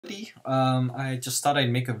I just thought I'd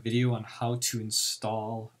make a video on how to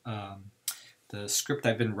install the script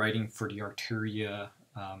I've been writing for the Arturia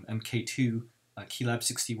MK2 Keylab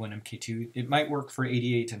 61 MK2. It might work for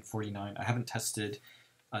 88 and 49. I haven't tested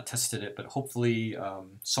it, but hopefully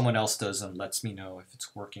someone else does and lets me know if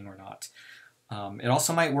it's working or not. It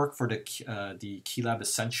also might work for the Keylab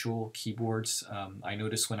Essential keyboards. I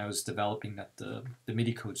noticed when I was developing that the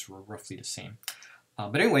MIDI codes were roughly the same.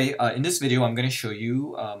 But anyway, in this video I'm going to show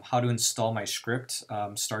you how to install my script,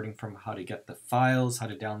 starting from how to get the files, how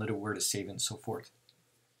to download it, where to save it, and so forth.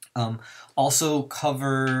 Also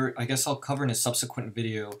I guess I'll cover in a subsequent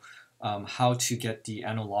video how to get the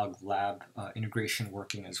Analog Lab integration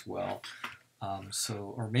working as well.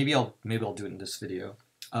 Or maybe I'll do it in this video.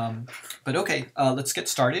 But okay, let's get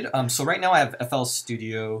started. So right now I have FL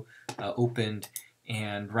Studio opened.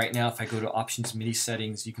 And right now, if I go to Options MIDI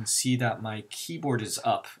Settings, you can see that my keyboard is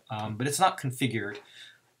up, but it's not configured.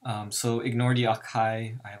 So ignore the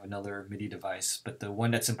Akai. I have another MIDI device, but the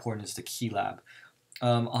one that's important is the Keylab.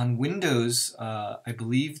 On Windows, I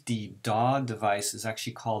believe the DAW device is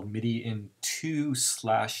actually called MIDI in 2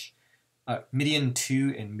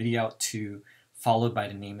 and MIDI out 2, followed by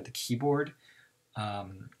the name of the keyboard.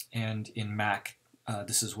 And in Mac,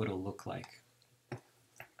 this is what it'll look like.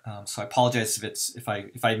 So I apologize if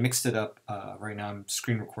I mixed it up. Right now I'm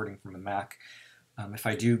screen recording from a Mac. If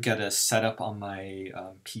I do get a setup on my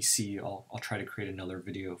PC, I'll try to create another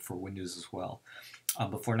video for Windows as well.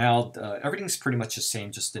 But for now, everything's pretty much the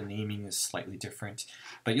same, just the naming is slightly different.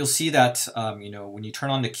 But you'll see that when you turn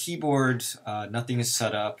on the keyboard, nothing is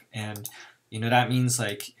set up, and that means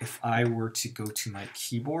like if I were to go to my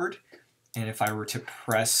keyboard, and if I were to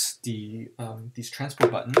press these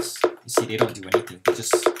transport buttons, you see they don't do anything. They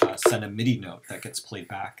just send a MIDI note that gets played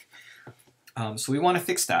back. So we want to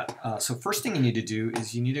fix that. So first thing you need to do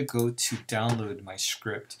is you need to go to download my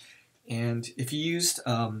script. And if you used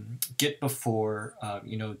Git before,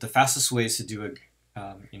 the fastest way is to do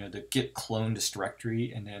the Git clone this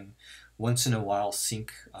directory, and then once in a while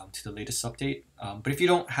sync to the latest update. But if you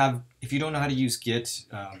don't know how to use Git,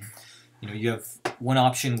 you have one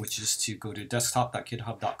option, which is to go to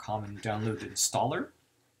desktop.github.com and download the installer,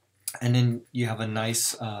 and then you have a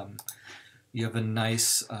nice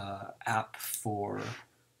app for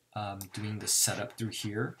doing the setup through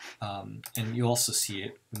here, and you also see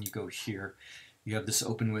it when you go here. You have this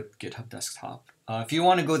open with GitHub Desktop. If you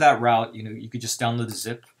want to go that route, you could just download the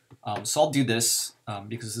zip. So I'll do this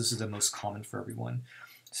because this is the most common for everyone.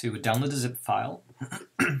 So you would download the zip file.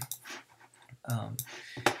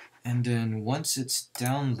 And then once it's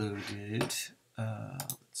downloaded,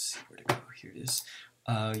 let's see where to go, here it is,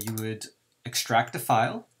 you would extract the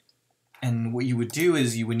file, and what you would do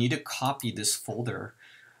is you would need to copy this folder,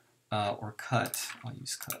 or cut, I'll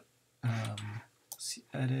use cut, let's see,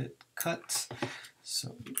 edit, cut,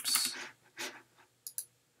 so oops,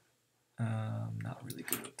 not really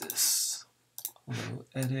good with this, hello,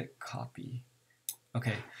 edit, copy.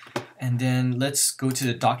 Okay, and then let's go to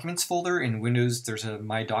the Documents folder. In Windows, there's a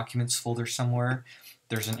My Documents folder somewhere.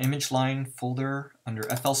 There's an image line folder under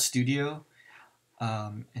FL Studio,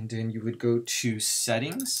 and then you would go to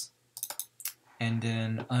Settings, and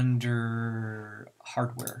then under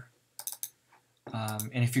Hardware.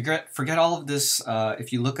 And if you forget all of this,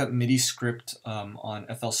 if you look up MIDI script on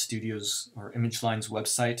FL Studio's or Image Line's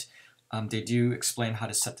website, they do explain how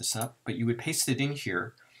to set this up, but you would paste it in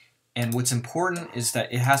here. And what's important is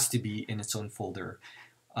that it has to be in its own folder.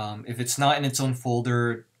 If it's not in its own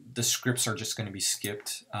folder, the scripts are just going to be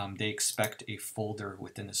skipped. They expect a folder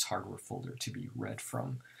within this hardware folder to be read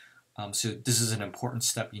from. So this is an important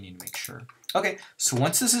step you need to make sure. Okay, so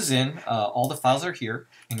once this is in, all the files are here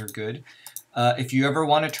and you're good. If you ever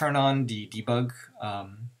want to turn on the debug,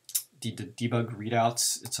 the debug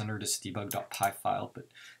readouts, it's under this debug.py file, but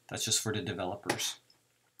that's just for the developers.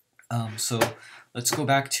 So let's go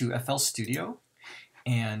back to FL Studio,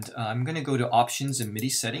 and I'm going to go to Options and MIDI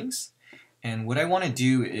Settings. And what I want to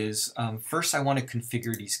do is, first I want to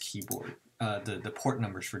configure these the port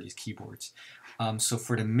numbers for these keyboards. So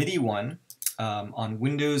for the MIDI one, on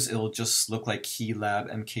Windows it'll just look like Keylab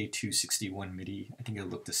MK261 MIDI. I think it'll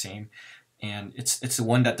look the same. And it's the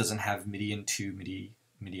one that doesn't have MIDI in 2, MIDI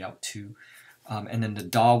out 2. And then the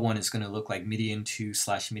DAW one is going to look like MIDI in 2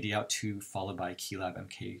 / MIDI out 2 followed by Keylab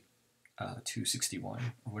MK261 or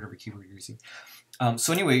whatever keyboard you're using.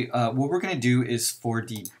 So anyway, what we're going to do is for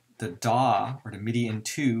the DAW or the MIDI in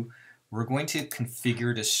 2, we're going to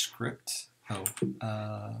configure the script.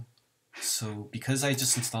 So because I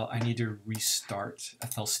just installed, I need to restart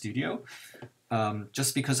FL Studio.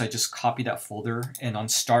 just because I just copied that folder, and on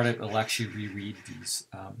startup it'll actually reread these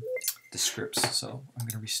the scripts. So I'm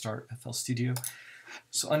going to restart FL Studio.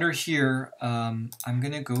 So under here, I'm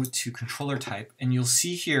going to go to controller type, and you'll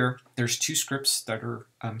see here there's two scripts that are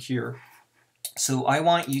here. So I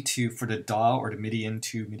want you to, for the DAW or the MIDI in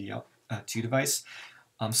to MIDI out to device,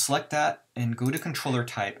 select that and go to controller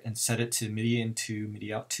type and set it to MIDI in to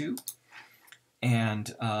MIDI out to.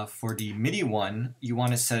 And for the MIDI one, you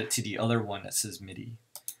want to set it to the other one that says MIDI.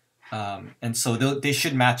 And so they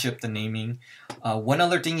should match up the naming. One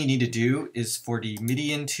other thing you need to do is for the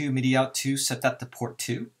MIDI in to MIDI out to, set that to port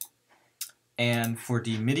 2. And for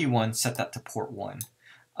the MIDI one, set that to port 1.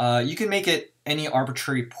 You can make it any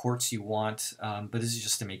arbitrary ports you want, but this is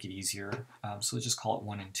just to make it easier. So we'll just call it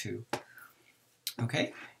 1 and 2.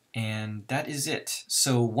 Okay, and that is it.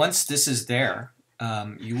 So once this is there,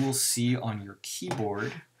 you will see on your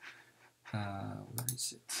keyboard, where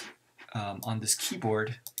is it? On this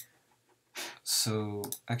keyboard. So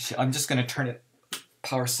actually, I'm just going to turn it,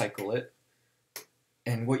 power cycle it,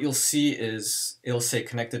 and what you'll see is it'll say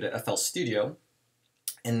connected to FL Studio,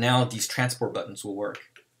 and now these transport buttons will work.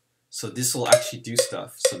 So this will actually do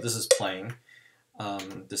stuff. So this is playing,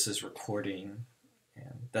 this is recording,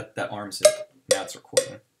 and that arms it. Now it's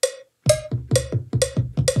recording.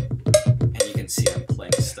 And you can see I'm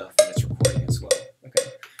playing stuff and it's recording as well. Okay.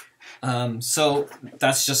 So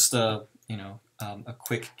that's just a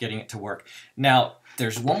quick getting it to work. Now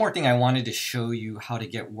there's one more thing I wanted to show you how to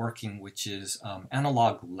get working, which is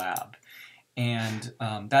Analog Lab. And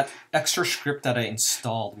that extra script that I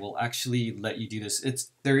installed will actually let you do this.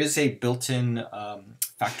 There is a built-in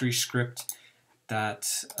factory script that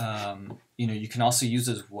you can also use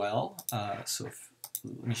as well.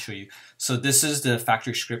 Let me show you. So this is the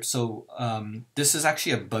factory script. So this is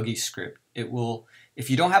actually a buggy script. It will, if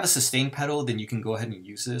you don't have a sustain pedal, then you can go ahead and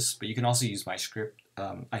use this. But you can also use my script.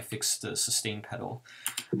 I fixed the sustain pedal.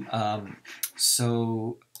 What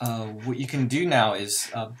you can do now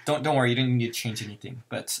is don't worry, you don't need to change anything.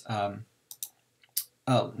 But now,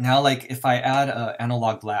 like if I add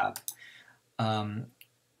Analog Lab,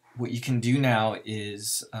 what you can do now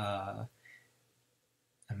is let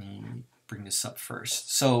me bring this up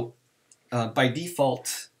first. So by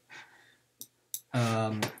default,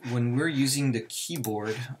 when we're using the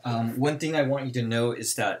keyboard, one thing I want you to know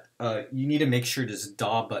is that you need to make sure this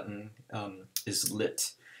DAW button is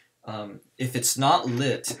lit. If it's not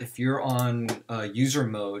lit, if you're on user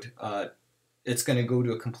mode, it's going to go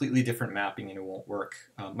to a completely different mapping and it won't work.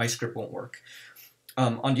 My script won't work.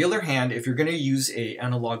 On the other hand, if you're going to use a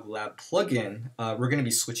Analog Lab plugin, we're going to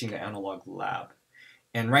be switching to Analog Lab.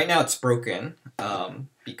 And right now it's broken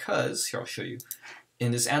because, here I'll show you,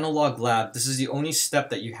 in this Analog Lab, this is the only step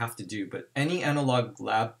that you have to do, but any Analog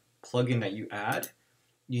Lab plugin that you add,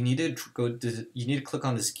 you need to click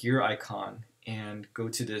on this gear icon and go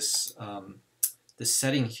to this this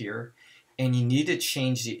setting here, and you need to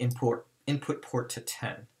change the input port to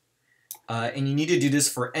 10. And you need to do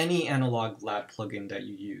this for any Analog Lab plugin that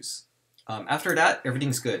you use. After that,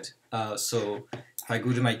 everything's good. So if I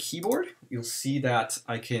go to my keyboard, you'll see that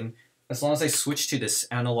I can, as long as I switch to this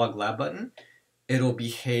Analog Lab button, it'll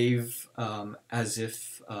behave as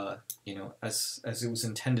if, as it was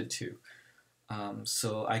intended to.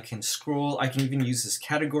 So I can scroll, I can even use this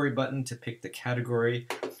category button to pick the category,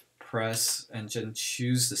 press, and then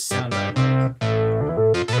choose the sound I like.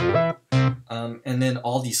 And then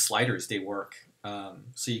all these sliders, they work.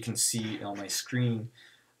 So you can see on my screen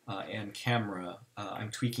and camera,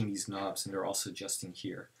 I'm tweaking these knobs and they're also adjusting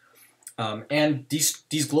here. And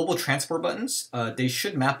these global transport buttons, they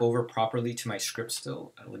should map over properly to my script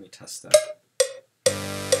still. Let me test that.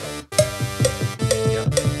 Yeah,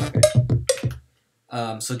 okay.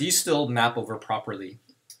 So these still map over properly.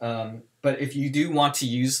 But if you do want to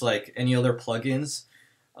use like any other plugins,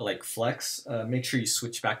 like Flex, make sure you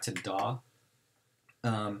switch back to DAW.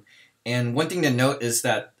 And one thing to note is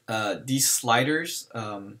that these sliders,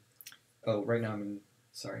 right now I'm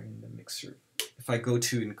in the mixer. If I go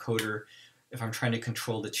to encoder, if I'm trying to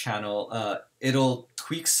control the channel, it'll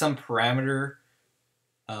tweak some parameter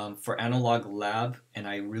for Analog Lab, and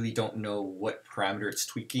I really don't know what parameter it's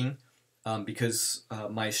tweaking because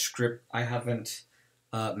my script, I haven't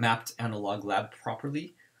mapped Analog Lab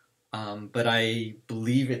properly, but I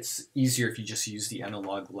believe it's easier if you just use the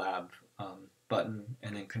Analog Lab button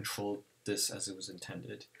and then control this as it was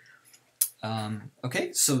intended.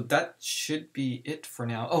 Okay, so that should be it for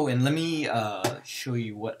now. Oh, and let me show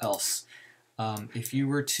you what else. If you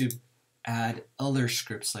were to add other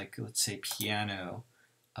scripts, like let's say piano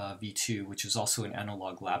v2, which is also an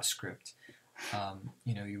Analog Lab script,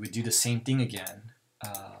 you would do the same thing again.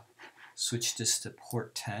 switch this to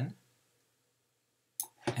port 10.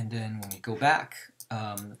 And then when we go back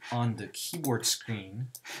on the keyboard screen,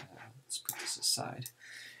 let's put this aside,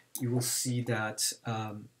 you will see that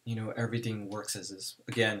everything works as is.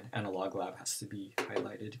 Again, Analog Lab has to be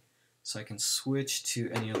highlighted. So I can switch to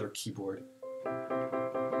any other keyboard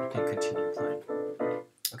and continue playing.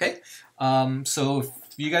 Okay, so if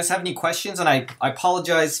you guys have any questions, and I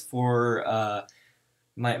apologize for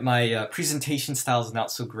my presentation style is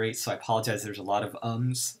not so great, so I apologize. There's a lot of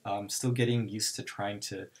ums. I'm still getting used to trying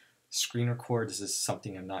to screen record. This is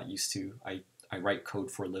something I'm not used to. I write code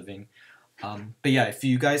for a living. But yeah, if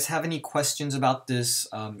you guys have any questions about this,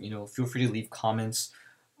 feel free to leave comments.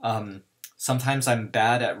 Sometimes I'm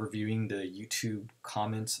bad at reviewing the YouTube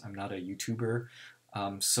comments. I'm not a YouTuber.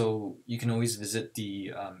 So you can always visit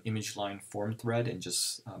the image line forum thread and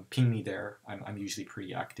just ping me there. I'm usually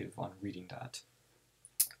pretty active on reading that.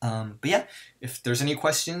 But yeah, if there's any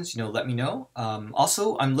questions, let me know.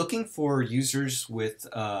 Also, I'm looking for users with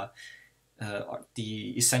the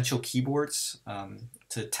Essential keyboards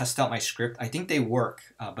to test out my script. I think they work,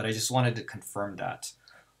 but I just wanted to confirm that.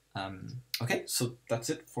 Okay, so that's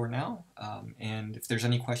it for now. And if there's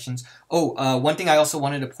any questions, one thing I also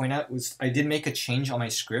wanted to point out was I did make a change on my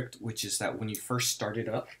script, which is that when you first start it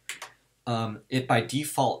up, it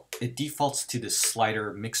defaults to the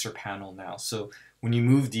slider mixer panel now. So when you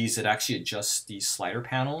move these, it actually adjusts these slider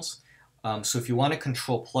panels. So if you want to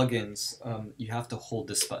control plugins, you have to hold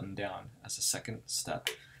this button down as a second step.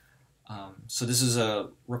 So this is a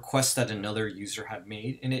request that another user had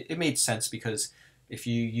made, and it made sense because if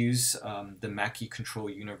you use the mkII control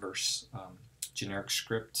universe generic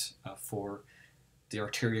script for the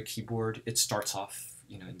Arturia keyboard, it starts off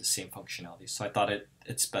in the same functionality. So I thought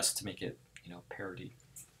it's best to make it parity.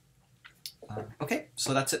 Okay,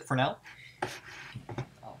 so that's it for now.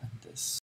 I'll end this.